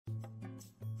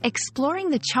exploring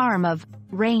the charm of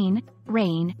rain,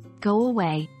 rain, go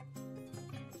away.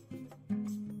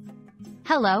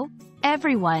 Hello,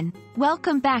 everyone.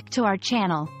 Welcome back to our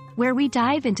channel, where we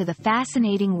dive into the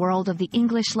fascinating world of the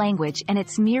English language and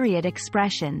its myriad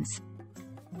expressions.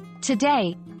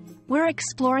 Today, we're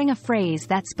exploring a phrase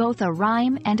that's both a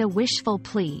rhyme and a wishful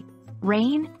plea.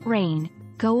 Rain, rain,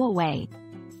 go away.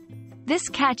 This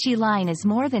catchy line is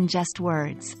more than just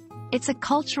words. It's a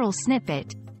cultural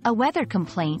snippet, a weather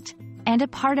complaint, and a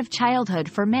part of childhood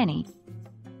for many.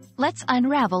 Let's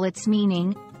unravel its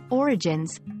meaning,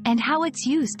 origins, and how it's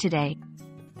used today.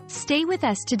 Stay with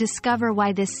us to discover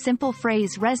why this simple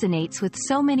phrase resonates with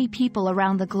so many people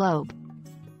around the globe.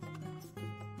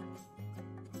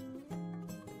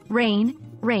 Rain,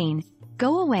 rain,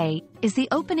 go away is the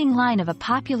opening line of a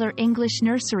popular English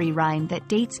nursery rhyme that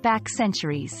dates back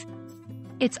centuries.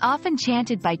 It's often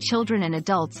chanted by children and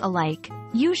adults alike,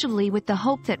 usually with the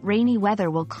hope that rainy weather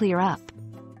will clear up.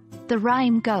 The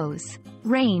rhyme goes,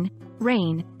 rain,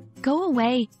 rain, go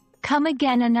away, come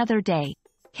again another day.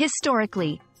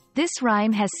 Historically, this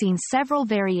rhyme has seen several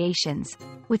variations,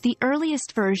 with the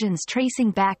earliest versions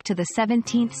tracing back to the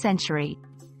 17th century.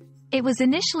 It was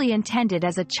initially intended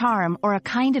as a charm or a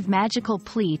kind of magical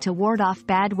plea to ward off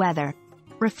bad weather,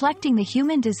 reflecting the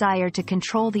human desire to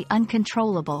control the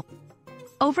uncontrollable.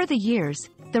 Over the years,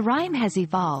 the rhyme has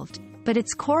evolved, but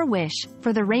its core wish,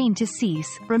 for the rain to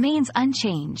cease, remains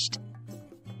unchanged.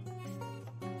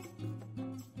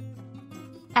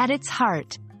 At its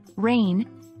heart, rain,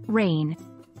 rain,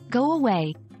 go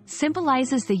away,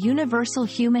 symbolizes the universal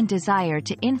human desire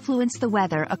to influence the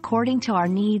weather according to our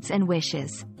needs and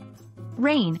wishes.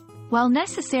 Rain, while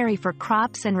necessary for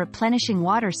crops and replenishing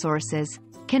water sources,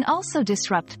 can also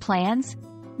disrupt plans,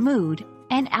 mood,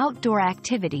 and outdoor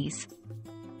activities.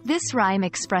 This rhyme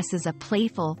expresses a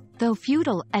playful, though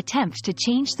futile, attempt to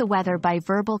change the weather by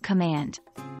verbal command.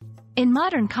 In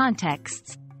modern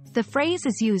contexts, the phrase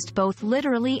is used both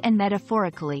literally and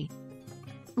metaphorically.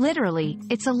 Literally,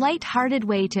 it's a light-hearted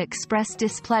way to express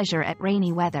displeasure at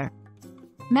rainy weather.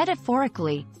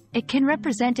 Metaphorically, it can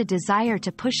represent a desire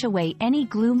to push away any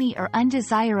gloomy or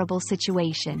undesirable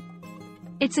situation.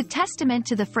 It's a testament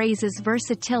to the phrase's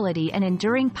versatility and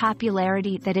enduring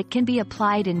popularity that it can be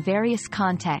applied in various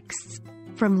contexts,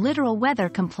 from literal weather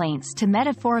complaints to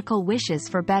metaphorical wishes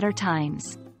for better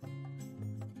times.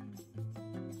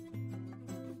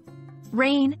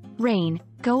 Rain, rain,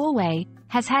 go away,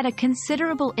 has had a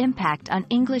considerable impact on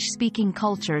English-speaking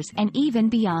cultures and even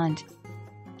beyond.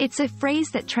 It's a phrase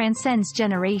that transcends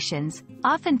generations,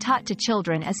 often taught to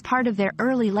children as part of their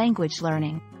early language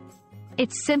learning.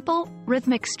 Its simple,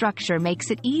 rhythmic structure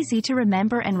makes it easy to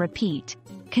remember and repeat,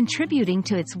 contributing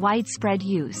to its widespread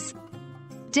use.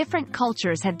 Different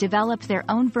cultures have developed their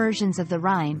own versions of the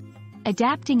rhyme,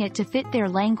 adapting it to fit their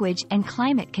language and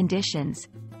climate conditions,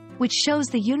 which shows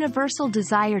the universal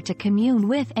desire to commune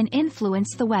with and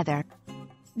influence the weather.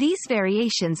 These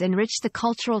variations enrich the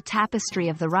cultural tapestry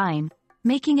of the rhyme,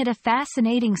 making it a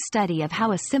fascinating study of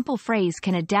how a simple phrase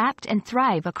can adapt and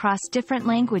thrive across different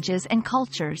languages and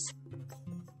cultures.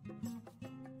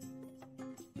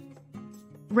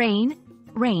 Rain,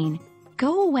 rain,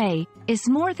 go away, is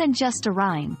more than just a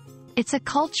rhyme. It's a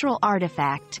cultural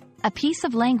artifact, a piece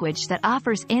of language that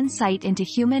offers insight into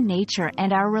human nature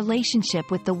and our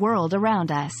relationship with the world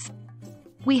around us.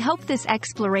 We hope this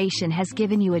exploration has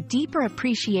given you a deeper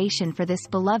appreciation for this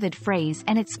beloved phrase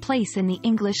and its place in the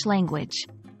English language.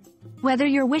 Whether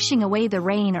you're wishing away the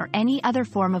rain or any other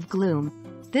form of gloom,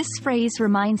 this phrase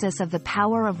reminds us of the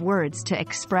power of words to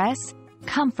express,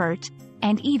 comfort,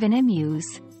 and even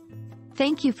amuse.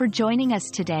 Thank you for joining us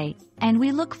today, and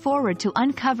we look forward to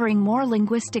uncovering more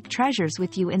linguistic treasures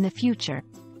with you in the future.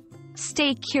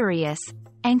 Stay curious,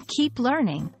 and keep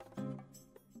learning.